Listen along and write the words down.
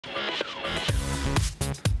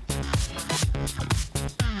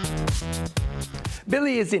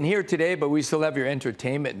Billy isn't here today, but we still have your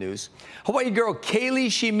entertainment news. Hawaii girl Kaylee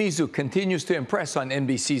Shimizu continues to impress on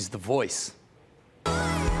NBC's The Voice.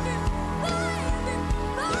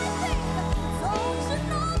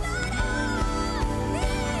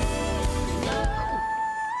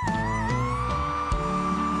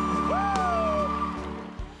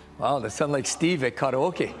 Wow, that sounds like Steve at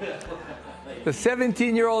karaoke. The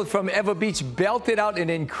 17-year-old from Eva Beach belted out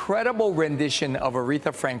an incredible rendition of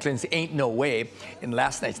Aretha Franklin's Ain't No Way in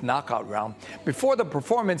last night's knockout round. Before the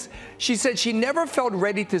performance, she said she never felt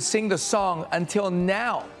ready to sing the song until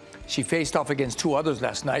now. She faced off against two others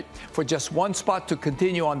last night for just one spot to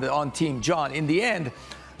continue on Team John. In the end,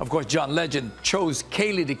 of course, John Legend chose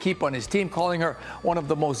Kaylee to keep on his team, calling her one of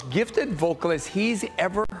the most gifted vocalists he's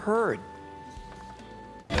ever heard.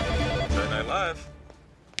 Saturday Night Live.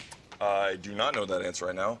 I do not know that answer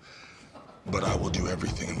right now, but I will do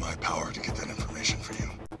everything in my power to get that information for you.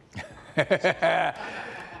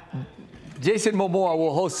 Jason Momoa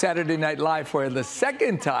will host Saturday Night Live for the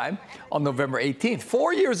second time on November 18th.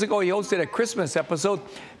 4 years ago, he hosted a Christmas episode,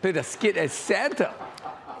 played a skit as Santa.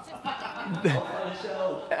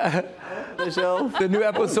 The new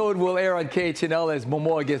episode will air on KHNL as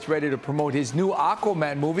Momoa gets ready to promote his new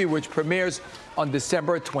Aquaman movie, which premieres on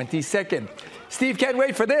December 22nd. Steve can't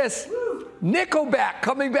wait for this. Nickelback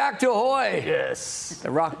coming back to Hawaii. Yes. The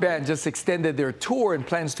rock band just extended their tour and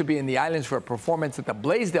plans to be in the islands for a performance at the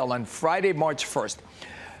Blaisdell on Friday, March 1st.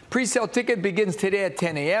 Pre-sale ticket begins today at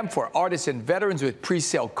 10 a.m. for artists and veterans with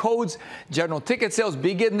pre-sale codes. General ticket sales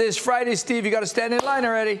begin this Friday. Steve, you got to stand in line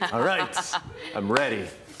already. All right. I'm ready.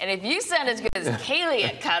 And if you sound as good as Kaylee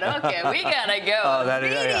at karaoke, we gotta go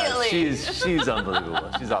immediately. Yeah. She's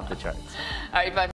unbelievable. She's off the charts. All right, bye.